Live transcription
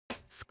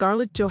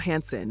Scarlett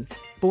Johansson,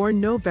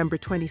 born November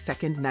 22,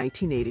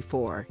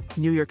 1984,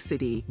 New York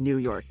City, New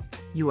York,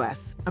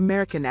 U.S.,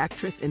 American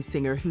actress and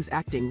singer whose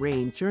acting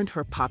range earned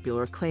her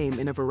popular acclaim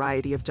in a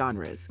variety of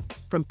genres,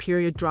 from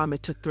period drama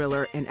to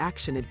thriller and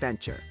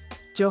action-adventure.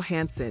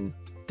 Johansson,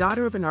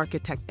 daughter of an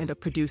architect and a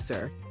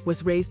producer,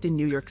 was raised in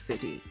New York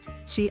City.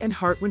 She and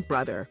Hartwin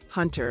brother,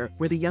 Hunter,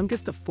 were the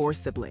youngest of 4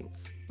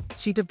 siblings.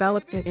 She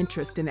developed an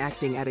interest in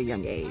acting at a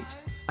young age,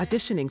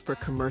 auditioning for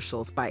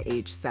commercials by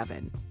age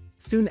 7.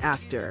 Soon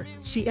after,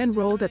 she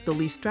enrolled at the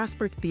Lee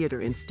Strasberg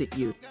Theater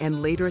Institute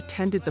and later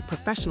attended the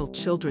Professional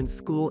Children's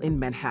School in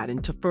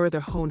Manhattan to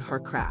further hone her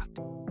craft.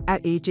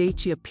 At age 8,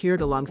 she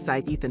appeared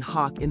alongside Ethan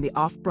Hawke in the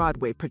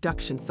off-Broadway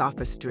production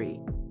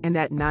Sophistry, and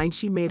at 9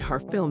 she made her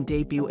film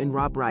debut in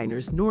Rob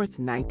Reiner's North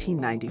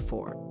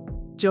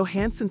 1994.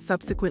 Johansson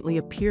subsequently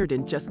appeared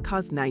in Just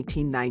Cause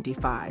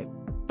 1995,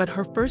 but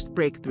her first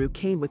breakthrough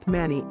came with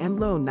Nanny and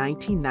Lo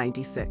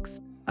 1996.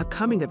 A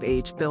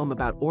coming-of-age film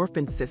about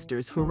orphan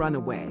sisters who run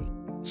away.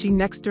 She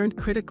next earned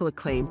critical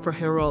acclaim for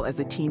her role as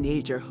a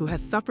teenager who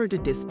has suffered a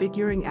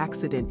disfiguring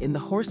accident in The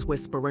Horse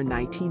Whisperer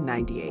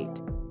 1998,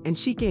 and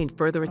she gained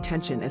further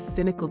attention as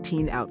cynical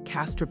teen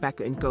outcast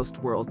Rebecca in Ghost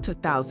World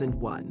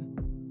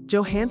 2001.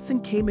 Johansson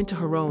came into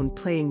her own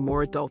playing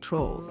more adult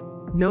roles,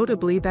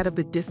 notably that of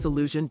the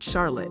disillusioned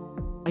Charlotte,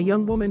 a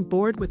young woman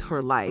bored with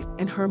her life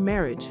and her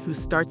marriage who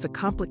starts a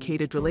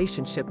complicated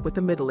relationship with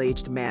a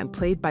middle-aged man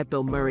played by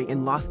Bill Murray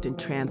in Lost in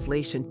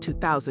Translation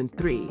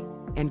 2003,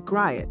 and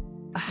Griot,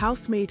 a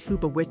housemaid who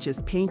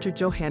bewitches painter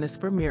Johannes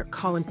Vermeer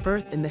Colin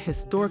Firth in the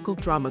historical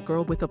drama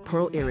Girl with a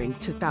Pearl Earring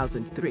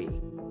 2003.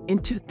 In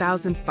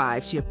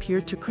 2005 she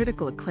appeared to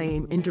critical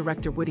acclaim in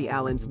director Woody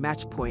Allen's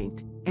Match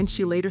Point, and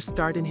she later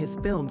starred in his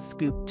films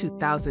Scoop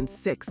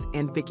 2006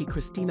 and Vicky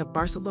Cristina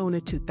Barcelona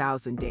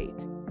 2008.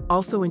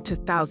 Also in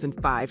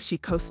 2005 she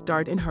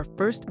co-starred in her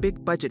first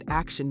big-budget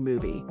action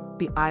movie,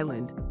 The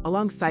Island,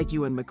 alongside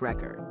Ewan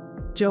McGregor.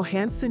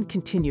 Johansson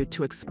continued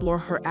to explore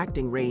her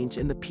acting range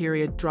in the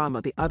period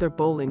drama The Other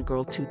Bowling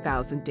Girl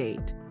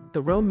 2008,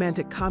 the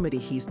romantic comedy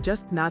He's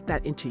Just Not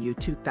That Into You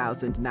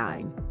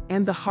 2009,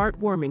 and the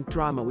heartwarming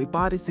drama We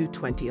Bought a Zoo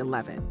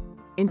 2011.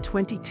 In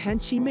 2010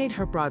 she made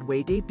her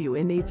Broadway debut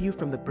in A View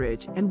from the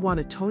Bridge and won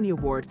a Tony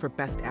Award for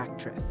Best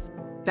Actress.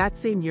 That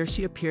same year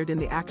she appeared in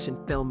the action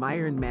film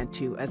Iron Man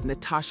 2 as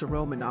Natasha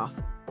Romanoff,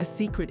 a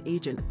secret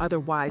agent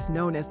otherwise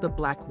known as the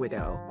Black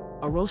Widow,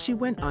 a role she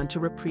went on to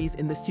reprise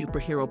in the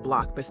superhero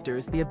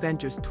blockbusters The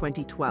Avengers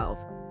 2012,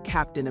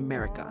 Captain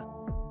America,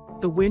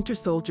 The Winter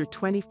Soldier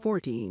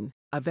 2014,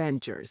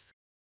 Avengers,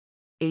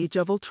 Age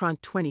of Ultron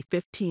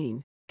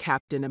 2015,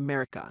 Captain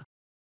America,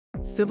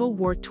 Civil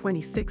War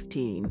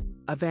 2016,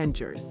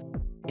 Avengers,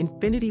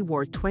 Infinity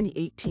War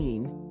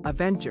 2018,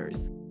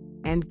 Avengers,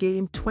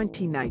 Endgame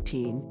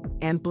 2019,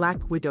 and Black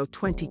Widow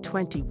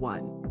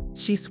 2021.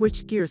 She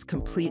switched gears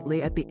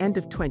completely at the end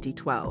of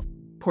 2012,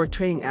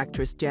 portraying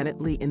actress Janet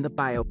Leigh in the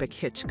biopic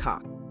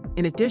Hitchcock.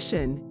 In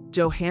addition,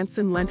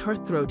 Johansson lent her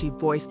throaty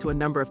voice to a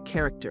number of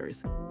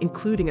characters,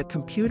 including a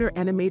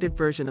computer-animated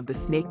version of the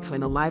snake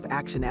in a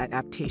live-action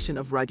adaptation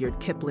of Rudyard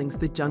Kipling's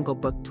The Jungle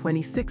Book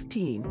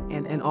 2016,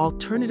 and an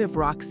alternative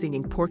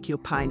rock-singing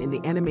porcupine in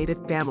the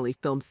animated family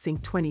film Sing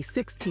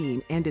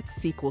 2016 and its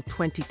sequel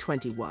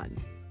 2021.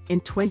 In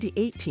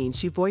 2018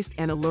 she voiced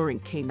an alluring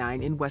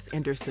canine in Wes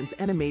Anderson's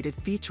animated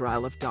feature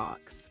Isle of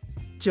Dogs.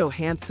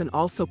 Johansson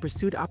also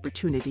pursued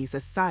opportunities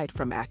aside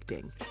from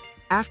acting.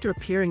 After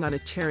appearing on a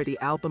charity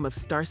album of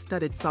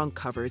star-studded song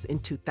covers in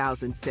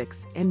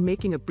 2006 and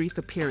making a brief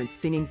appearance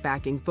singing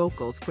backing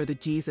vocals for the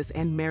Jesus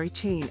and Mary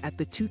Chain at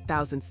the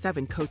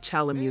 2007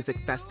 Coachella Music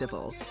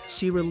Festival,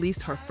 she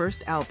released her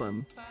first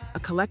album, a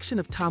collection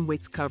of Tom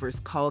Waits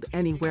covers called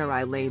Anywhere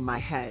I Lay My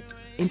Head,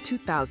 in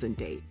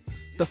 2008.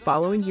 The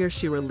following year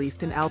she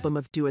released an album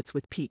of duets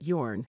with Pete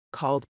Yorn,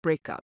 called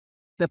Break Up.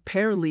 The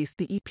pair released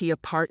the EP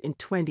Apart in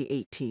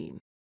 2018.